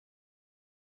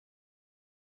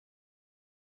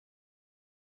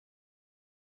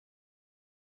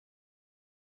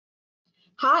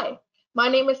Hi, my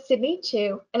name is Sydney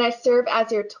Chu, and I serve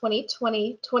as your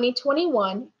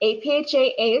 2020-2021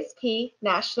 APhA-ASP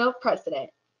National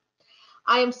President.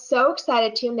 I am so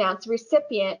excited to announce the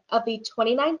recipient of the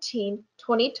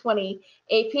 2019-2020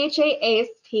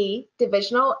 APhA-ASP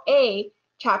Divisional A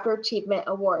Chapter Achievement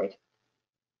Award.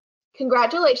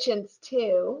 Congratulations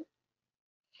to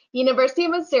University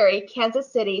of Missouri,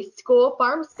 Kansas City School of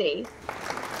Pharmacy.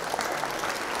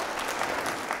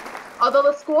 Although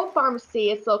the School of Pharmacy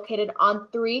is located on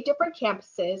 3 different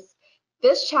campuses,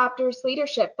 this chapter's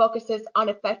leadership focuses on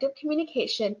effective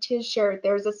communication to ensure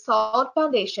there is a solid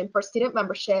foundation for student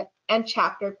membership and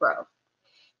chapter growth.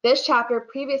 This chapter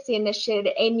previously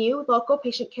initiated a new local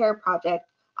patient care project,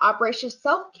 Operation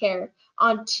Self-Care,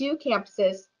 on 2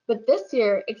 campuses, but this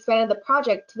year expanded the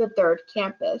project to the 3rd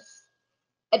campus.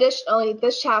 Additionally,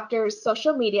 this chapter's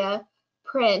social media,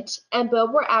 print, and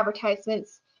billboard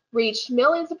advertisements reached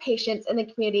millions of patients in the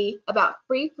community about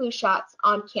free flu shots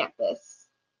on campus.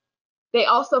 They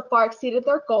also far exceeded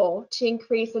their goal to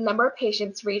increase the number of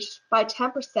patients reached by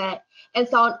 10% and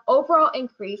saw an overall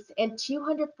increase in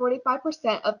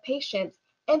 245% of patients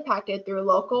impacted through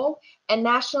local and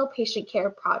national patient care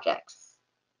projects.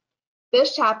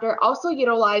 This chapter also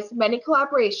utilized many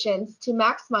collaborations to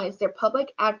maximize their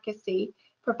public advocacy,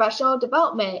 professional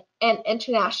development, and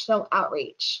international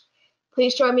outreach.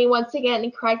 Please join me once again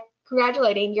in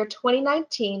congratulating your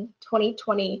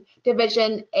 2019-2020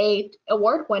 Division A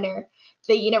Award winner,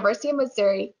 the University of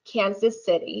Missouri, Kansas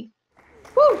City.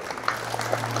 Woo!